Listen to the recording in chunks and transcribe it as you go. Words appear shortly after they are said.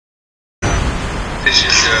This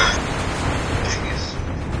is thing is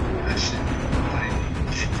actually mine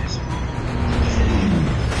is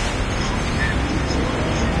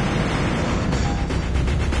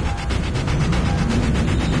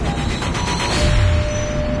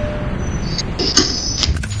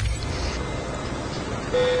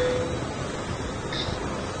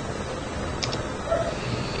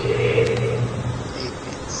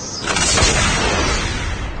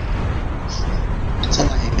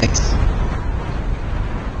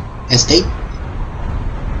estate,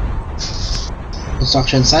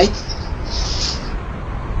 construction site.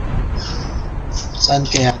 Saan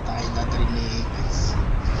kaya tayo natrinig?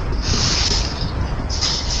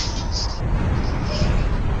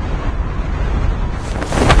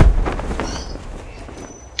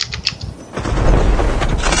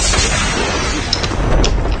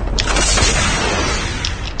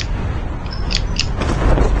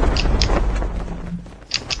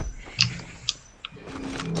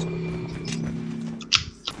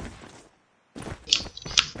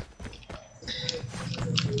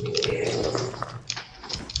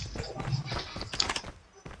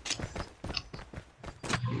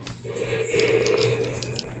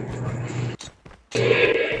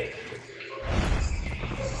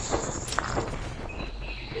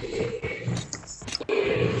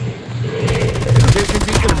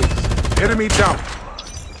 Enemy down.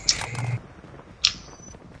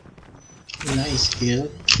 Nice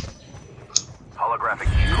kill. Holographic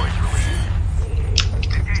decoys released.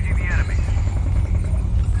 Engaging the enemy.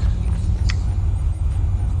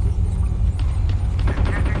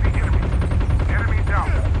 Engaging the enemy. Enemy down.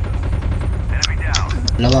 Enemy down.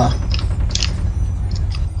 Dalawa.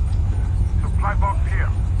 Supply box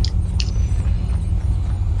here.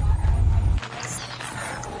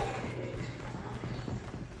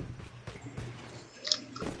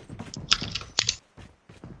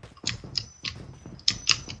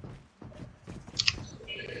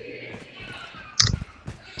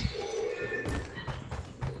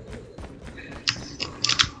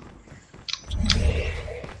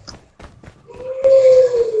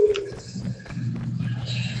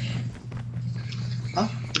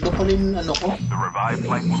 Ito pala yung ano ko. The revived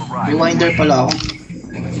flight will arrive. Rewinder pala ako.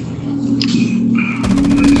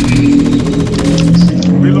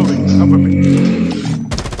 Reloading. Cover me.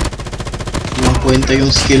 Walang kwenta yung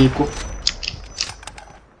skill ko.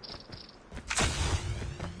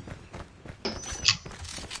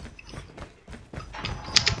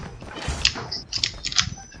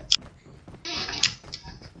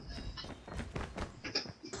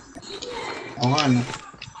 Oo nga, ano?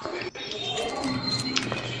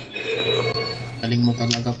 Galing mo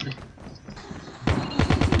talaga, pre.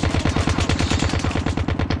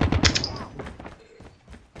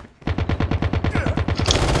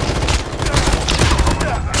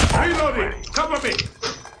 Reloading. Cover me.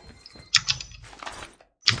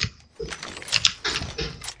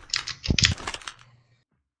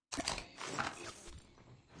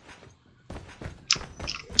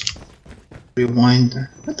 Rewinder.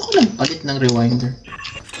 Ba't ako nagpalit ng rewinder?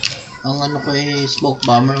 Ang ano ko eh, smoke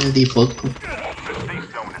bomber ang default ko. The safe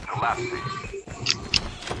zone is collapsing.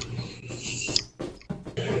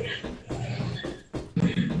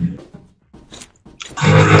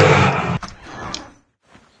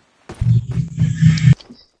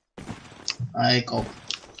 Ay, ikaw.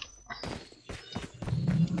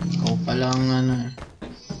 Ikaw palang ano eh.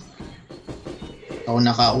 Ikaw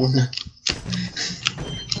nakauna.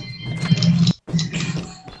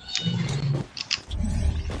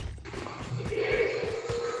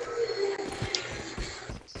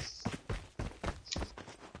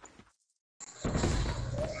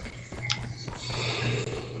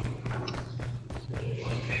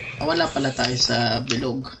 Wala pala tayo sa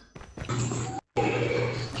bilog.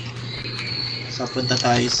 So punta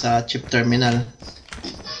tayo sa chip terminal.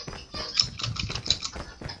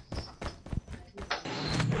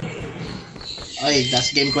 Ay,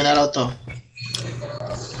 last game ko na raw to.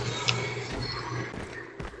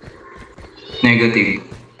 negative.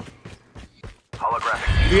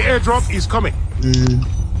 Holographic. The airdrop is coming.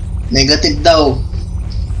 Negative daw.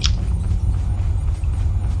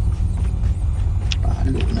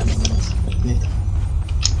 Palo na naman ang sapat nito.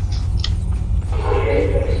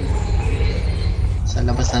 Sa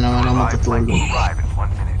labas na naman ang matutulog. Arrive in 1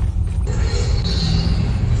 minute.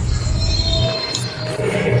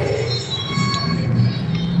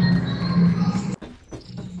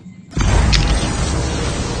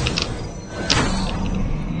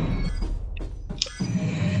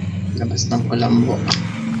 Labas ng Colombo.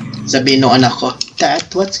 Sabihin ng anak ko, Dad,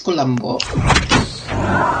 what's Colombo?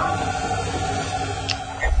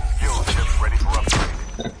 Fuel ship ready for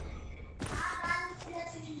upgrade.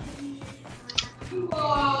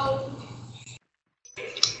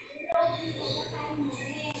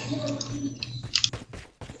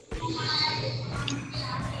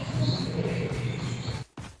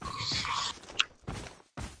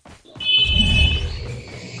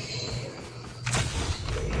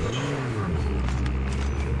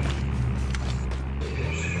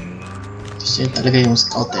 Kasi talaga yung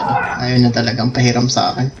scout eh. Ayaw na talagang pahiram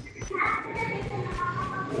sa akin.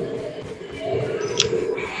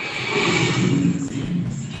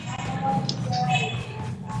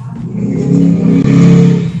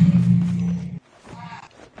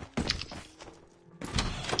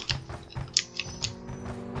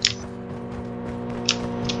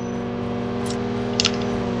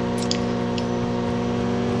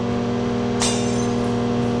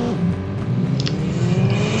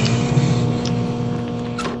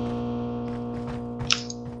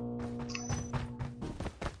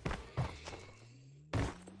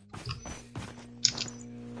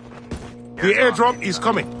 The airdrop is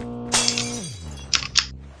coming.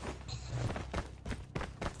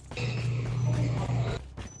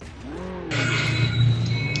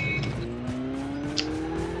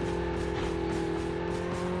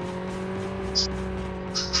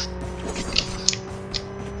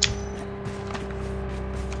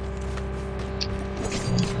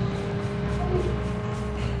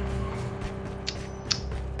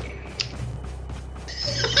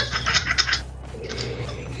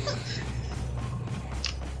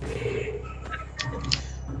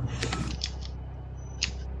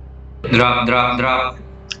 Drop.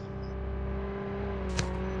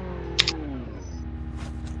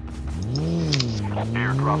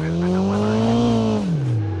 Airdrop has been delivered.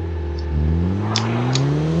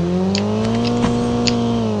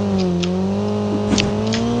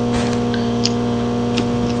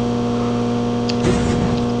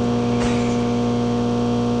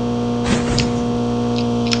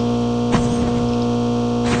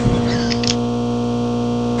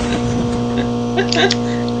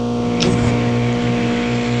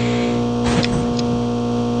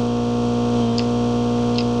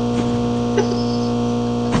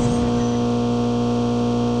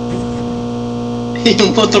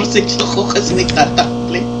 Yung motorsiklo ko kasi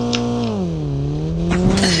nagtatakli.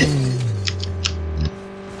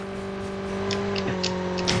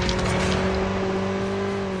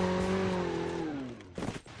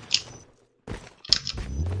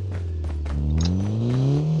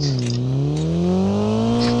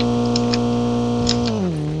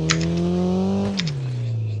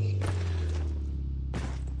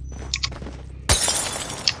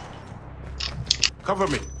 Cover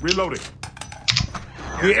me. Reloading.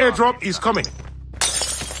 The airdrop is coming.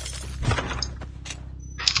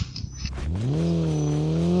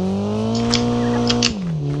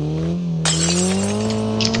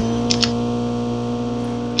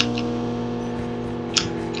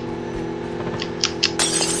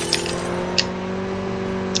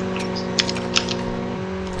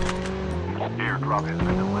 Airdrop has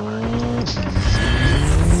been delivered.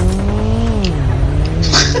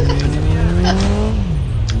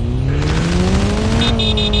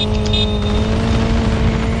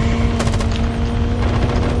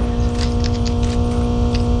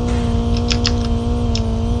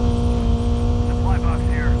 Supply box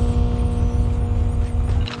here.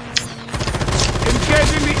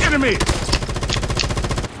 Engaging the enemy.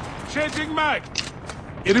 Changing mag.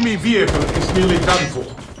 Enemy vehicle is nearly done for.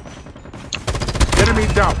 Enemy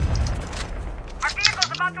down. Our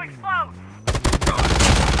vehicle's about to explode.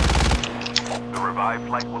 The revived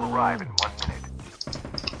flight will arrive in 1 minute.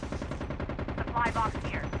 Supply box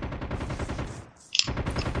here.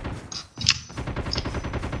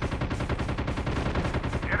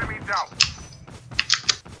 Enemy down.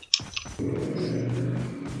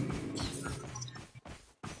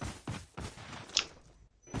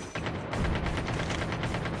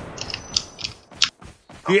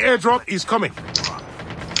 The airdrop is coming.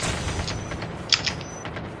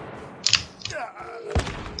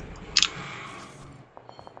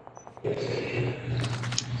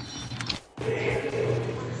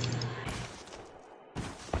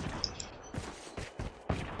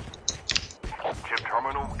 Chip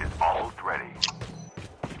terminal is almost ready.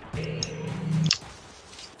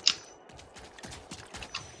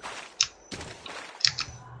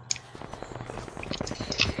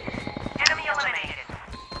 Enemy eliminated.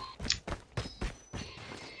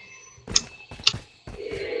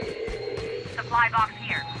 Supply box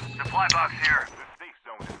here. Supply box here. The safe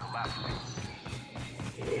zone is collapsing.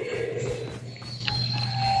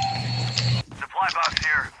 Supply box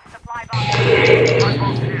here. Supply box here. Supply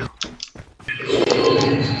box here.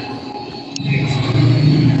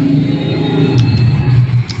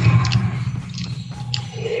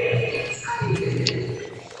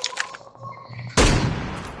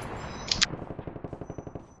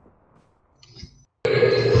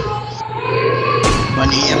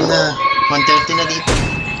 AM na. 1:30 na dito.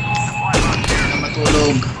 Na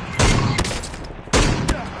matulog.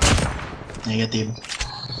 Negative.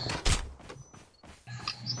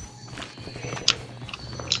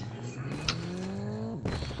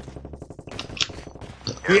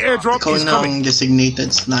 The airdrop Ikaw is na coming. ang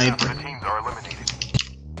designated sniper. The teams are eliminated.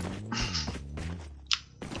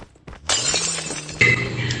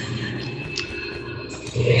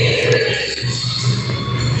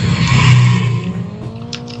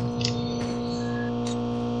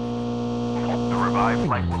 The revived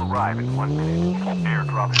flight will arrive in 1 minute.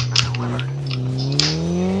 Airdrop has been delivered.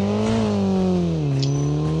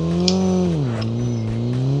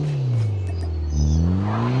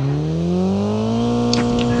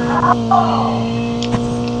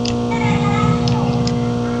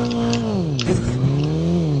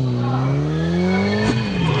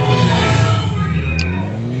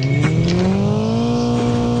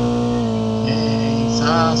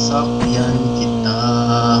 Sasakyan kita.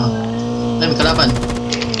 Ay, may kalaban.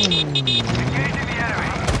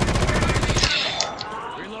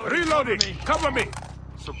 Reloading. Cover me.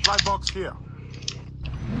 Supply box here.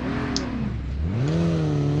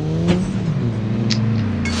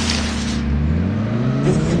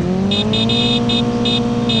 Ingay.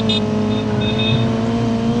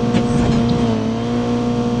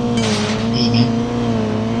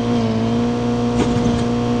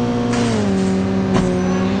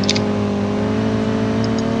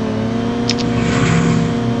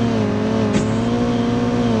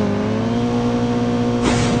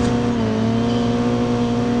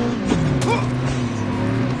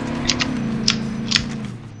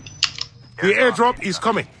 The airdrop is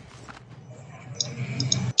coming.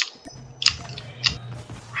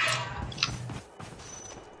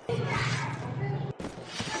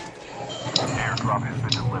 Airdrop has been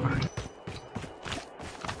delivered.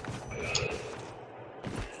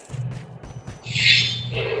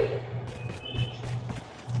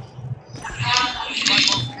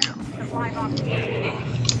 Supply box here.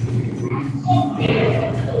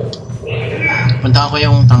 Punta ko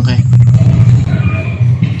yung tangke.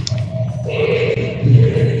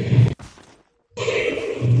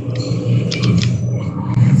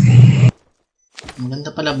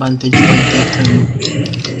 Maganda pala vantage point dito.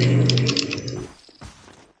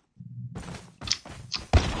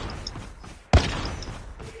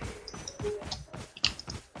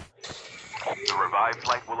 The revived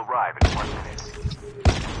flight will arrive in 1 minute.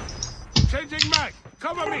 Changing mag.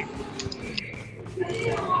 Cover me.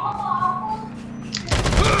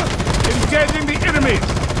 Engaging the enemy.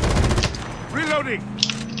 Reloading.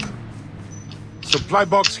 Supply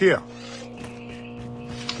box here.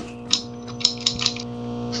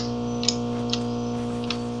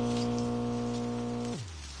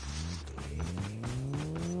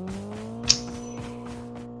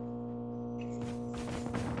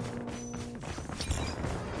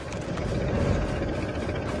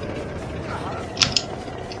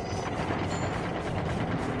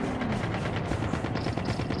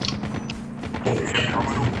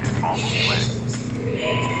 Terminal is almost ready.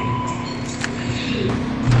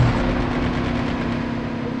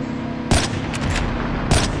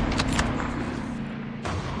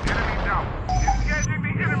 Enemy down. Engaging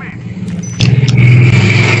the enemy.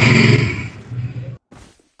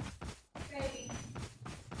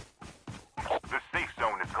 The safe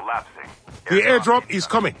zone is collapsing. The airdrop is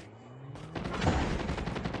coming.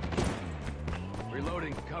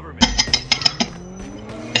 Reloading. Cover me.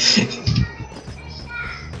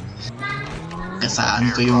 Kasaan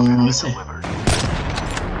ko yung isa eh.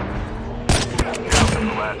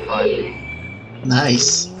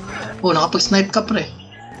 Nice. Oh, nakapag-snipe ka pre.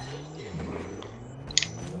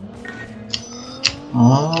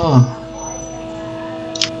 Oh.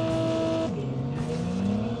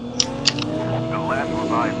 The last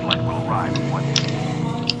revived flight will arrive in 1 minute.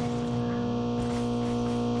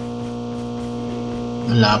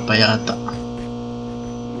 Wala pa yata.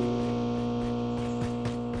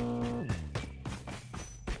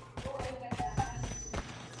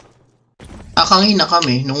 Kanina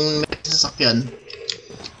kami, nung may sasakyan,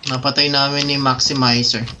 napatay namin ni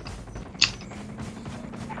Maximizer.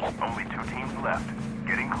 Only 2 teams left.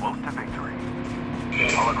 Getting close to victory.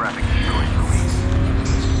 Holographic destroyed release.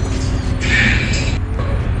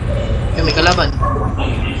 Ay, may kalaban.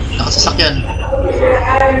 Nakasasakyan.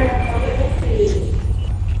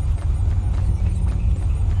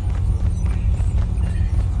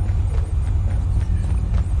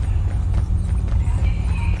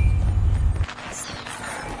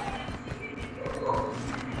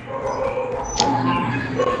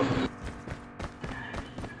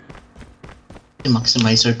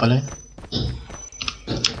 Maximizer pala yun.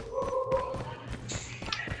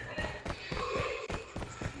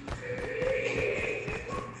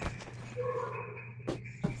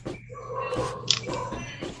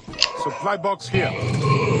 Supply box here.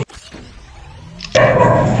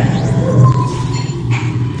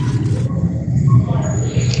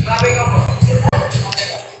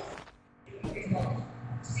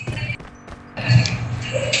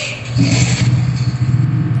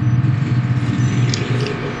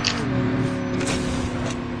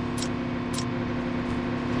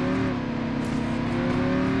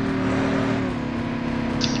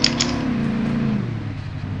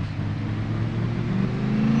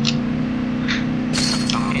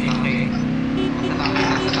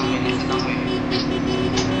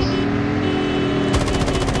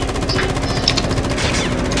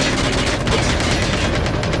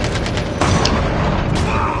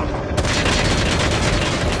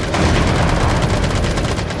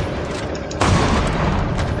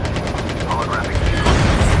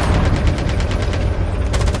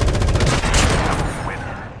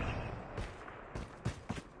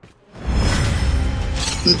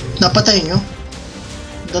 Napatay nyo?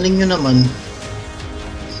 Galing nyo naman.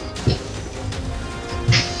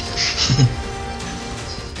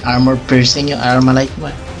 Armor piercing yung Armalite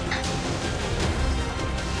mo.